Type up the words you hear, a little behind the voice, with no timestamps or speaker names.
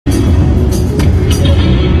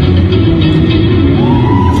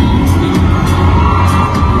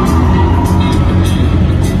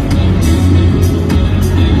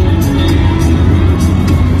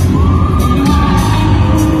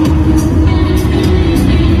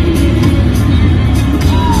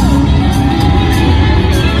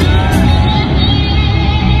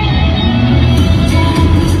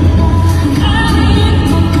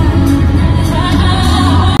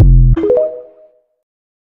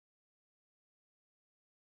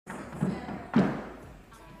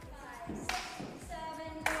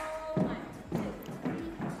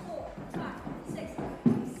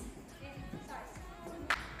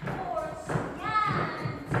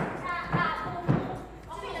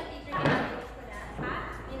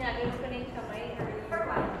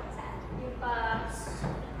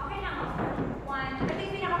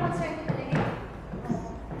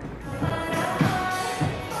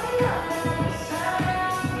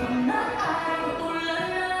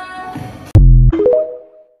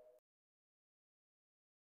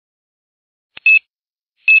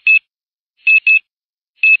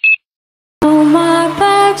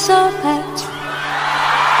so bad.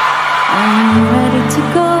 I'm ready to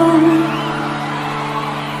go.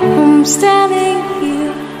 I'm standing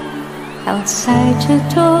here outside your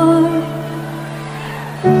door.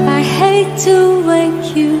 I hate to wake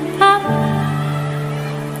you up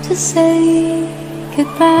to say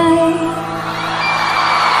goodbye,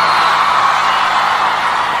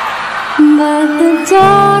 but the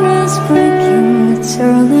dawn is breaking, it's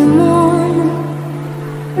early morn.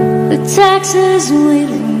 The taxi's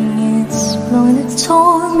waiting, it's blowing its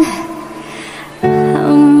horn.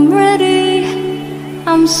 I'm ready,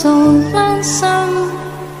 I'm so lonesome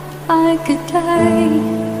I could die.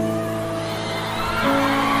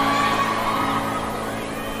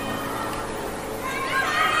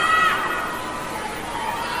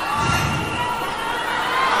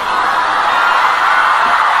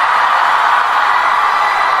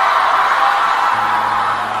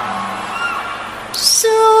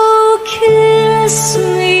 So kiss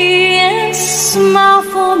me and smile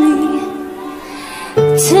for me.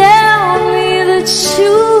 Tell me that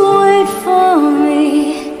you wait for me.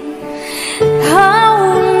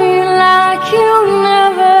 Hold me like you'll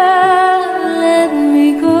never let me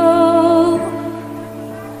go.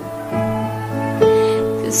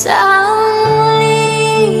 'Cause I'm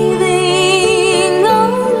leaving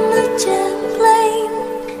on the jet plane.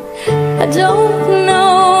 I don't know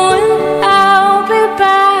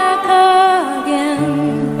back again.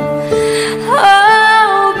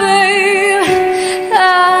 Oh babe, I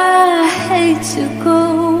hate to go.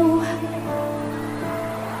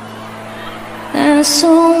 And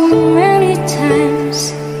so many times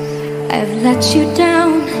I've let you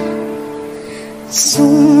down. So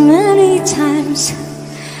many times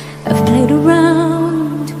I've played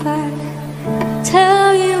around, but I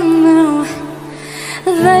tell you now,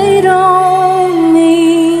 they don't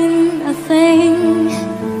mean a thing.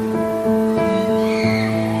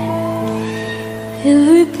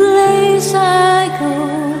 Every place I go,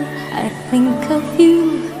 I think of you.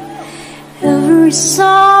 Every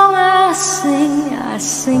song I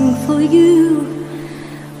sing for you.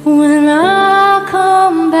 When I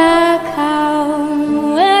come back,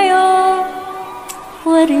 I'll wear your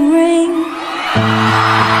wedding ring.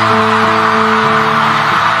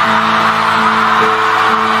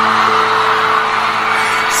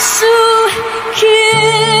 So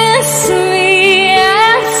kiss me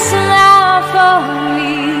and smile for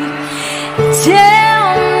me. Tell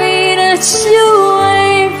me that you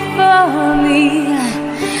wait for me.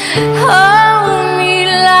 Hold me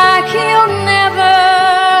like you'll never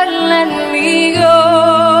let me go.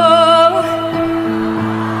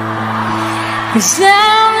 'Cause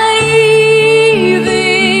I'm leaving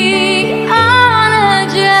on a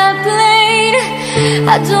jet plane.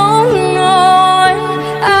 I don't know when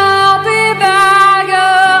I'll be back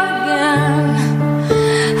again.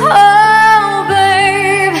 Oh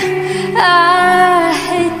babe, I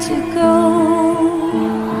hate to go.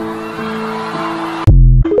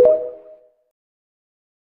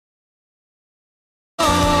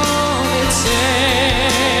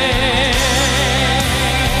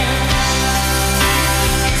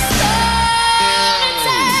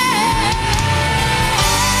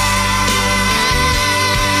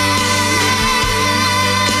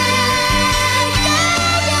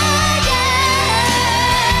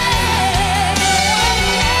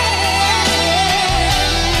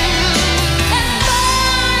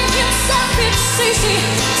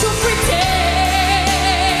 To pretend